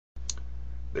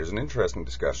There's an interesting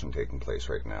discussion taking place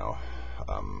right now.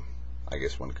 I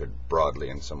guess one could broadly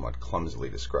and somewhat clumsily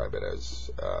describe it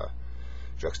as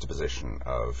juxtaposition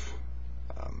of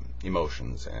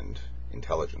emotions and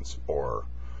intelligence, or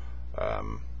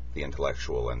the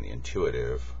intellectual and the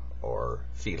intuitive, or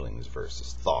feelings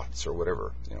versus thoughts, or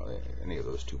whatever, any of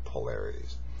those two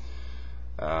polarities.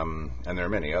 And there are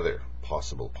many other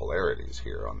possible polarities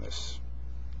here on this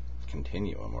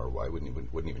continuum, or I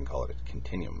wouldn't even call it a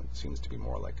continuum. It seems to be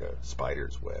more like a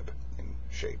spider's web in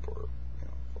shape, or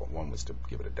one was to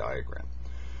give it a diagram.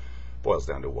 Boils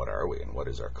down to what are we, and what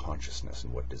is our consciousness,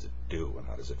 and what does it do, and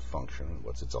how does it function, and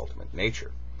what's its ultimate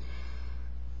nature.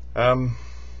 Well,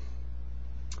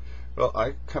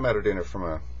 I come at it from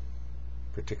a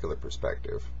particular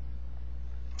perspective.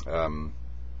 I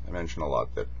mentioned a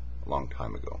lot that a long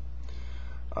time ago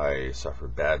I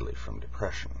suffered badly from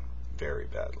depression, very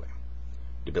badly,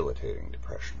 debilitating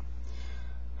depression.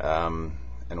 And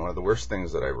one of the worst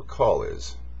things that I recall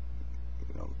is,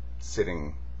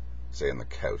 sitting, say, on the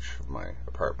couch of my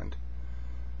apartment,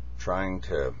 trying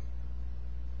to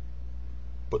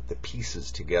put the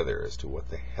pieces together as to what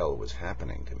the hell was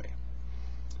happening to me.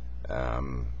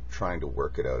 Trying to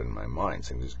work it out in my mind,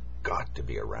 saying there's got to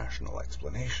be a rational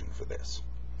explanation for this.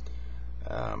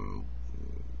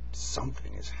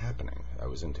 Something is happening. I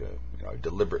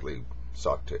deliberately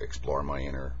sought to explore my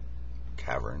inner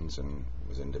caverns and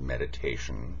was into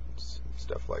meditation,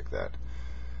 stuff like that.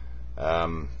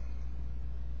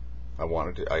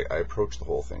 I approached the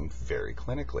whole thing very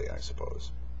clinically, I suppose.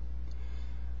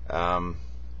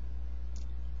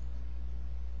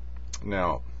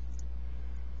 Now,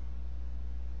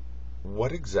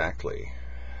 what exactly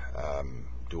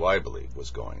do I believe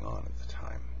was going on at the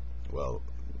time? Well,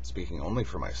 speaking only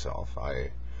for myself,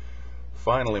 I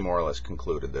finally more or less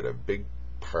concluded that a big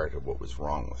part of what was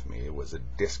wrong with me was a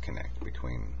disconnect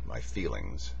between my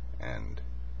feelings and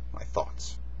my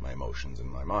thoughts, my emotions,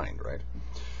 and my mind, right?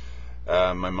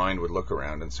 My mind would look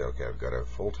around and say, okay, I've got a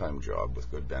full-time job with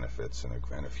good benefits and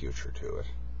a future to it.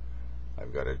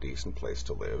 I've got a decent place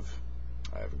to live.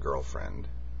 I have a girlfriend.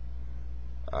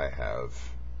 I have,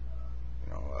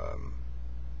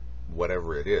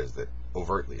 whatever it is that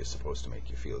overtly is supposed to make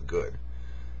you feel good.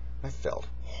 I felt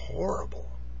horrible.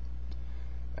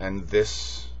 And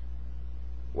this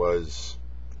was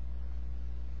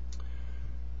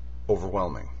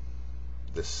overwhelming.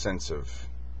 This sense of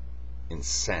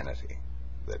insanity,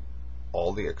 that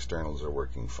all the externals are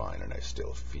working fine and I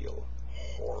still feel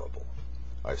horrible.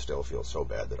 I still feel so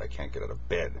bad that I can't get out of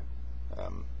bed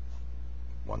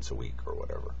once a week or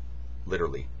whatever.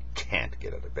 Literally can't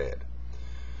get out of bed.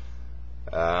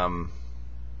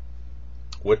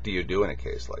 What do you do in a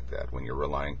case like that when you're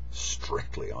relying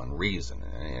strictly on reason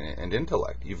and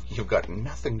intellect? You've got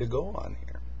nothing to go on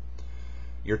here.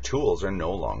 Your tools are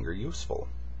no longer useful.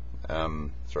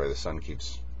 Sorry, the sun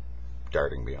keeps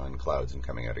darting behind clouds and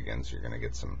coming out again, so you're going to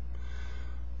get some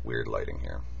weird lighting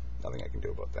here. Nothing I can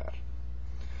do about that.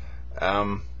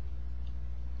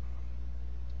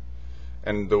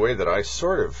 And the way that I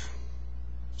sort of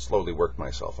slowly worked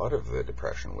myself out of the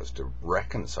depression was to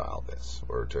reconcile this,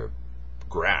 or to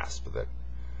grasp that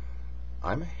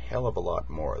I'm a hell of a lot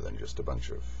more than just a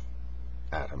bunch of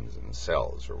atoms and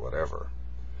cells or whatever.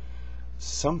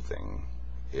 Something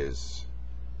is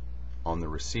on the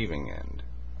receiving end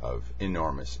of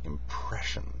enormous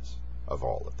impressions of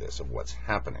all of this, of what's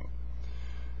happening.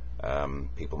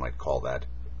 People might call that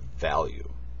value.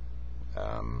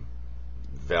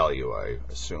 Value, I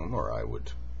assume, or I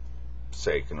would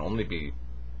say, can only be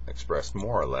expressed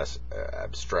more or less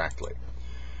abstractly.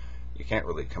 You can't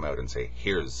really come out and say,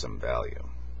 here's some value.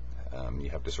 You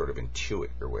have to sort of intuit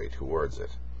your way towards it.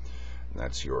 And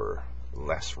that's your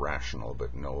less rational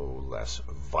but no less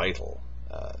vital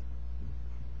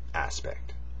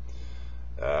aspect.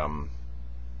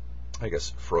 I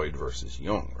guess Freud versus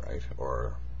Jung, right?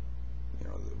 Or,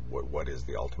 what is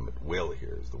the ultimate will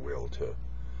here? Is the will to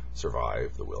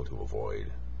survive, the will to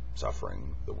avoid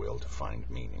suffering, the will to find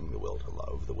meaning, the will to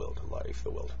love, the will to life,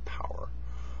 the will to power,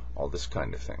 all this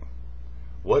kind of thing.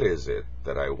 What is it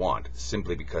that I want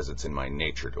simply because it's in my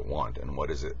nature to want, and what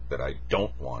is it that I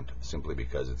don't want simply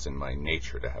because it's in my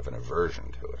nature to have an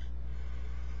aversion to it?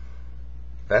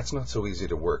 That's not so easy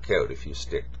to work out if you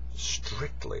stick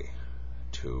strictly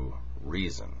to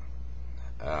reason,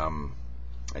 and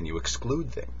you exclude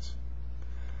things.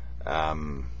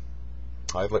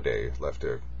 Eidetic left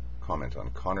a comment on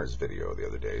Connor's video the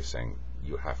other day saying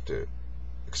you have to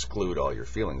exclude all your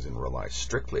feelings and rely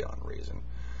strictly on reason.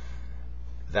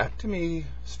 That, to me,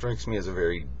 strikes me as a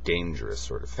very dangerous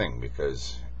sort of thing,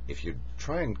 because if you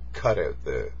try and cut out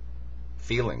the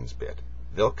feelings bit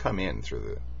they'll come in through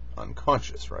the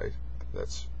unconscious, right?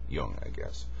 That's Jung, I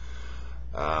guess.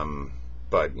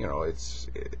 But,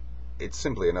 it's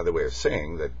simply another way of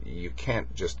saying that you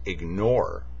can't just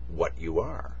ignore what you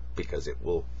are, because it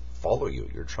will follow you.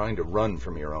 You're trying to run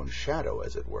from your own shadow,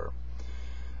 as it were.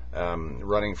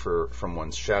 Running from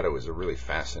one's shadow is a really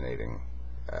fascinating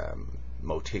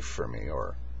motif for me,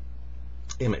 or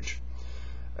image.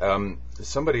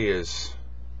 Somebody is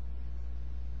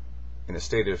in a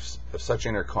state of such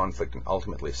inner conflict and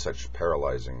ultimately such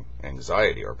paralyzing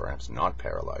anxiety, or perhaps not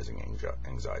paralyzing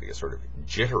anxiety, a sort of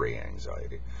jittery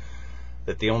anxiety,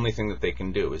 that the only thing that they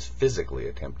can do is physically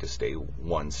attempt to stay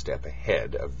one step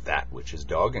ahead of that which is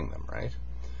dogging them,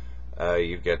 right?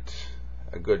 You get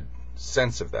a good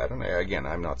sense of that, and again,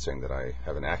 I'm not saying that I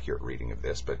have an accurate reading of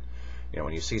this, but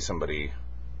when you see somebody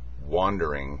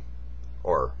wandering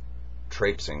or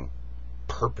traipsing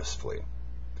purposefully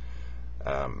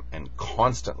and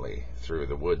constantly through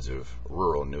the woods of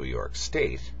rural New York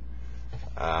State,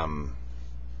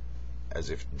 as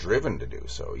if driven to do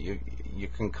so, you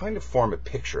can kind of form a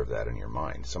picture of that in your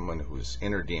mind. Someone whose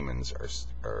inner demons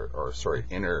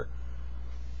inner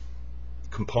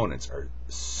components are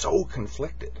so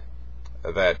conflicted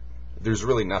that there's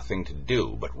really nothing to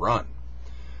do but run.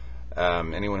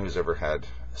 Anyone who's ever had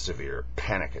a severe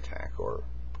panic attack or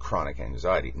chronic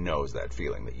anxiety knows that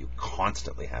feeling, that you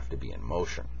constantly have to be in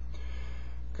motion,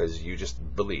 because you just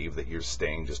believe that you're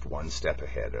staying just one step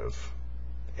ahead of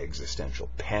existential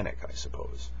panic, I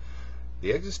suppose.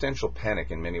 The existential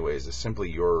panic in many ways is simply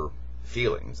your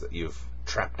feelings that you've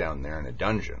trapped down there in a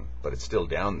dungeon, but it's still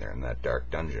down there in that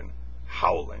dark dungeon,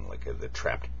 howling like the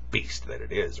trapped beast that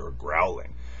it is, or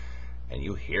growling, and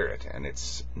you hear it, and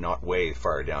it's not way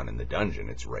far down in the dungeon,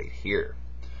 it's right here.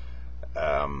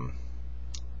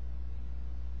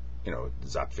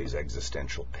 Zapfi's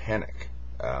existential panic.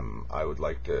 I would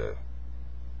like to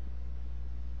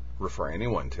refer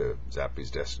anyone to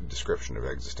Zapfi's description of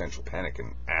existential panic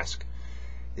and ask,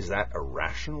 is that a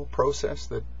rational process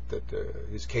that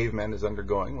his caveman is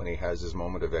undergoing when he has his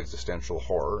moment of existential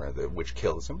horror, which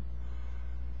kills him?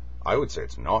 I would say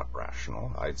it's not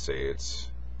rational. I'd say it's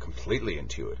completely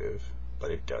intuitive,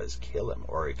 but it does kill him,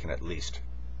 or it can at least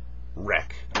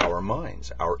wreck our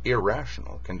minds. Our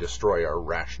irrational can destroy our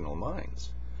rational minds.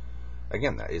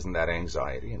 Again, isn't that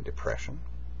anxiety and depression?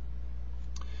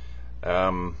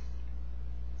 They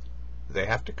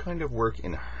have to kind of work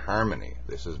in harmony.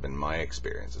 This has been my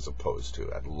experience, as opposed to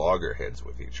at loggerheads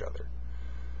with each other.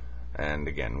 And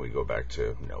again, we go back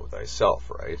to know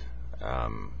thyself, right?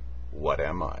 What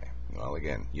am I? Well,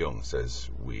 again, Jung says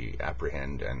we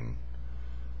apprehend and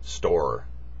store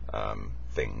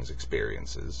things,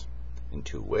 experiences, in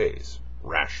two ways.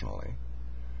 Rationally,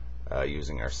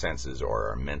 using our senses or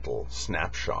our mental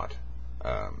snapshot.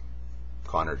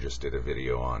 Connor just did a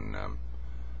video on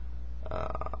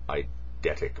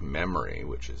eidetic memory,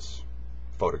 which is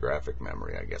photographic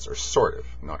memory, I guess, or sort of,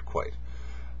 not quite,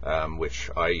 which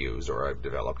I use, or I've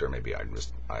developed, or maybe I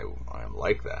am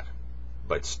like that.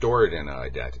 But stored in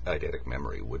eidetic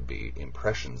memory would be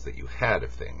impressions that you had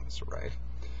of things, right?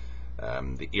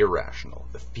 The irrational,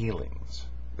 the feelings,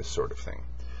 this sort of thing.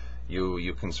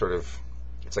 You can sort of,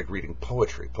 it's like reading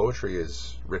poetry. Poetry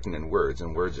is written in words,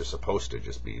 and words are supposed to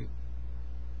just be,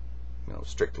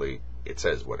 strictly, it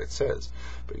says what it says.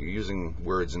 But you're using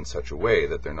words in such a way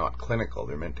that they're not clinical.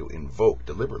 They're meant to invoke,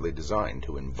 deliberately designed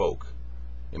to invoke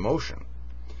emotion.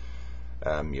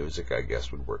 Music, I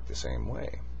guess, would work the same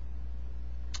way.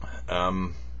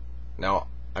 Now,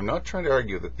 I'm not trying to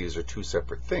argue that these are two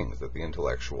separate things, that the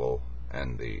intellectual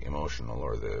and the emotional,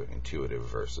 or the intuitive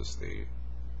versus the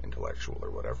intellectual, or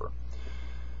whatever.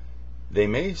 They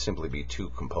may simply be two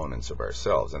components of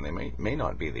ourselves, and they may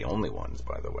not be the only ones,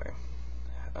 by the way.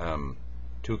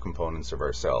 Two components of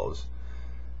ourselves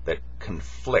that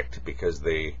conflict because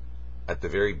they, at the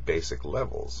very basic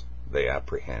levels, they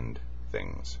apprehend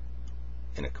things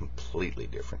in a completely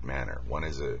different manner. One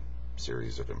is a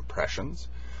series of impressions.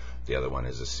 The other one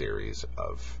is a series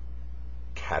of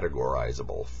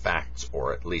categorizable facts,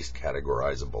 or at least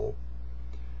categorizable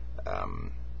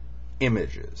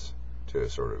images, to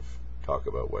sort of talk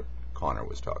about what Connor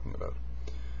was talking about,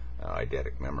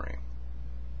 eidetic memory.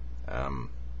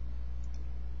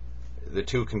 The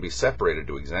two can be separated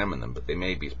to examine them, but they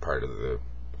may be part of the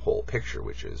whole picture,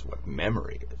 which is what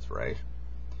memory is, right?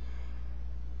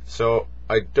 So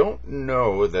I don't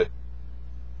know that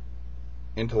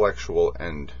intellectual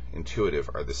and intuitive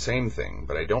are the same thing,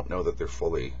 but I don't know that they're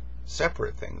fully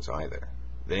separate things either.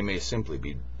 They may simply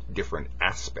be different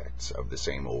aspects of the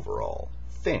same overall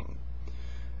thing.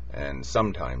 And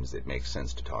sometimes it makes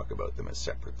sense to talk about them as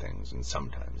separate things, and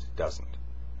sometimes it doesn't.